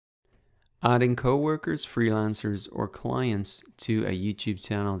Adding coworkers, freelancers, or clients to a YouTube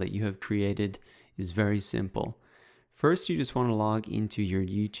channel that you have created is very simple. First, you just want to log into your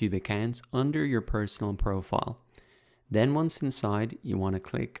YouTube account under your personal profile. Then once inside, you want to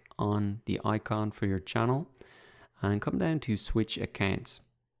click on the icon for your channel and come down to switch accounts.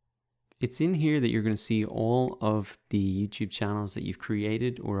 It's in here that you're going to see all of the YouTube channels that you've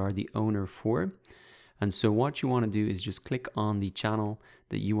created or are the owner for. And so what you want to do is just click on the channel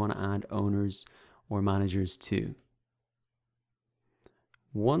that you want to add owners or managers to.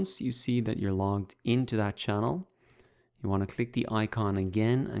 Once you see that you're logged into that channel, you want to click the icon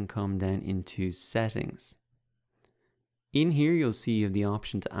again and come down into settings. In here, you'll see you have the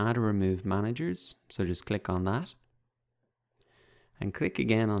option to add or remove managers. So just click on that and click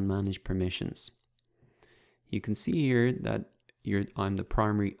again on manage permissions. You can see here that I'm the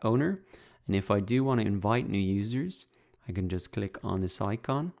primary owner. And if I do want to invite new users, I can just click on this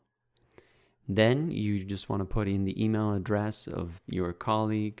icon. Then you just want to put in the email address of your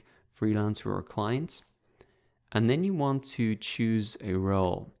colleague, freelancer, or client. And then you want to choose a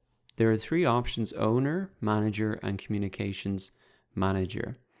role. There are three options: owner, manager, and communications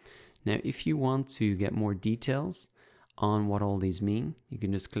manager. Now, if you want to get more details on what all these mean, you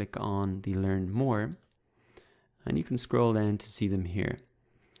can just click on the learn more and you can scroll down to see them here.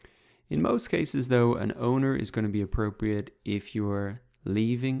 In most cases though, an owner is going to be appropriate if you're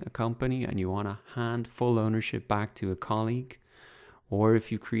leaving a company and you want to hand full ownership back to a colleague, or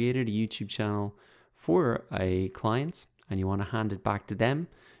if you created a YouTube channel for a client and you want to hand it back to them,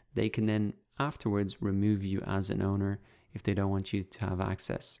 they can then afterwards remove you as an owner if they don't want you to have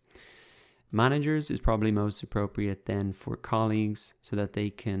access. Managers is probably most appropriate then for colleagues so that they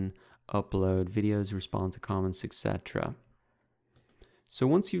can upload videos, respond to comments, etc. So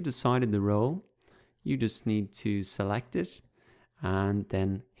once you've decided the role, you just need to select it and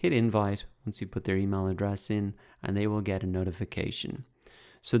then hit invite once you put their email address in, and they will get a notification.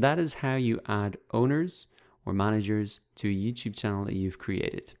 So that is how you add owners or managers to a YouTube channel that you've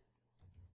created.